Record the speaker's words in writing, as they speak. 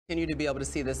Continue to be able to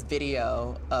see this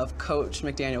video of Coach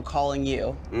McDaniel calling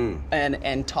you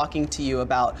and talking to you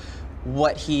about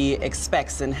what he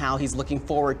expects and how he's looking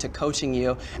forward to coaching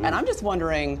you. And I'm just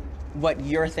wondering what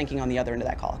you're thinking on the other end of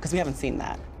that call, because we haven't seen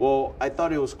that. Well, I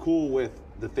thought it was cool with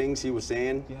the things he was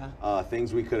saying, Yeah.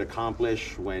 Things we could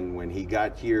accomplish when he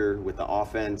got here with the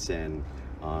offense, and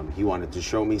he wanted to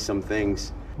show me some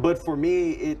things. But for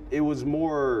me, it was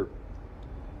more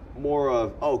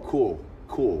of, oh,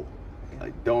 cool.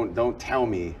 Like, don't tell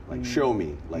me, like, show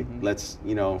me, like, let's,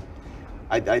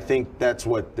 I think that's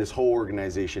what this whole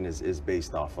organization is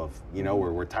based off of.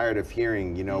 We're tired of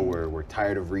hearing, we're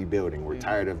tired of rebuilding, we're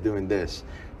tired of doing this,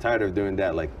 tired of doing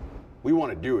that. Like, we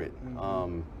want to do it.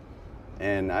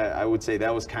 And I would say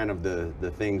that was kind of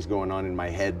the things going on in my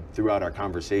head throughout our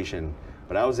conversation.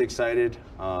 But I was excited.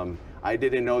 I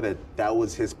didn't know that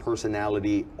was his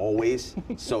personality always,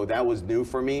 so that was new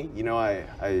for me.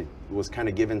 I was kind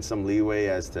of given some leeway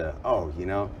as to,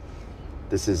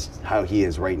 this is how he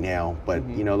is right now, but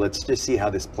let's just see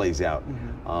how this plays out.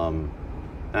 And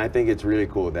I think it's really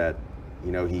cool that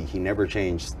he never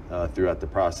changed throughout the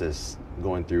process,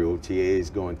 going through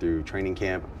OTAs, going through training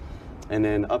camp, and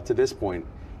then up to this point.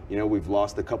 We've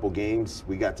lost a couple games.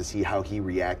 We got to see how he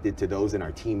reacted to those in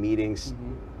our team meetings.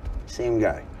 Same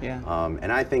guy. Yeah. And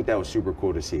I think that was super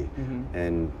cool to see.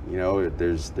 And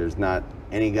there's not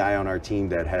any guy on our team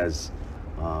that has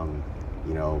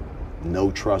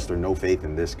no trust or no faith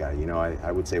in this guy.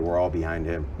 I would say we're all behind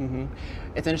him.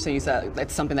 It's interesting you said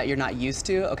it's something that you're not used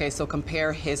to. Okay, so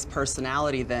compare his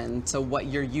personality then to what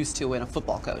you're used to in a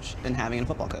football coach and having a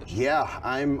football coach. Yeah,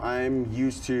 I'm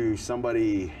used to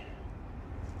somebody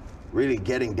really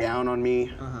getting down on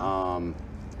me,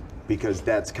 because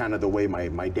that's kind of the way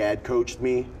my dad coached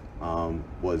me,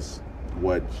 was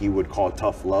what he would call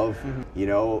tough love.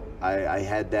 I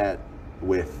had that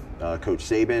with Coach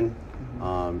Saban.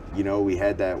 We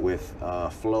had that with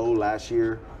Flo last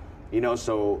year.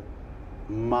 So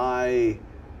my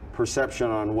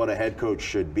perception on what a head coach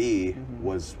should be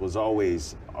was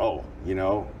always,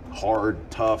 hard,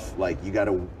 tough, like you got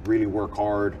to really work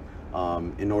hard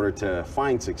in order to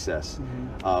find success.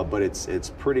 But it's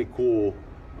pretty cool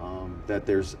that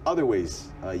there's other ways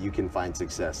you can find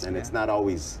success, and it's not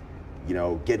always,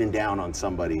 getting down on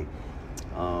somebody.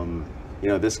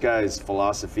 This guy's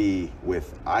philosophy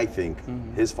I think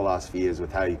his philosophy is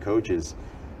with how he coaches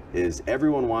is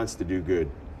everyone wants to do good.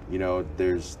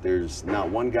 There's not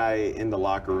one guy in the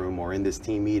locker room or in this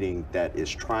team meeting that is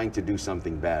trying to do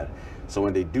something bad. So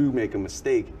when they do make a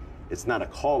mistake, it's not a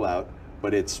call out,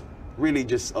 but it's really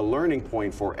just a learning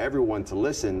point for everyone to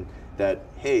listen that,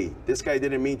 hey, this guy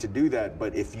didn't mean to do that,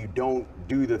 but if you don't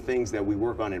do the things that we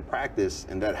work on in practice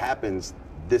and that happens,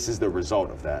 this is the result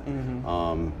of that.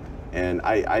 And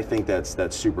I think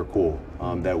that's super cool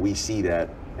that we see that,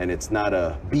 and it's not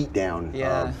a beat down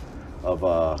of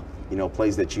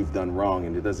plays that you've done wrong,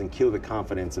 and it doesn't kill the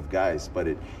confidence of guys, but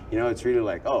it's really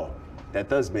like, oh, that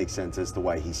does make sense as to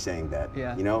why he's saying that.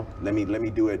 Let me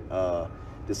do it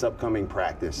this upcoming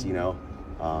practice,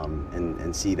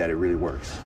 and see that it really works.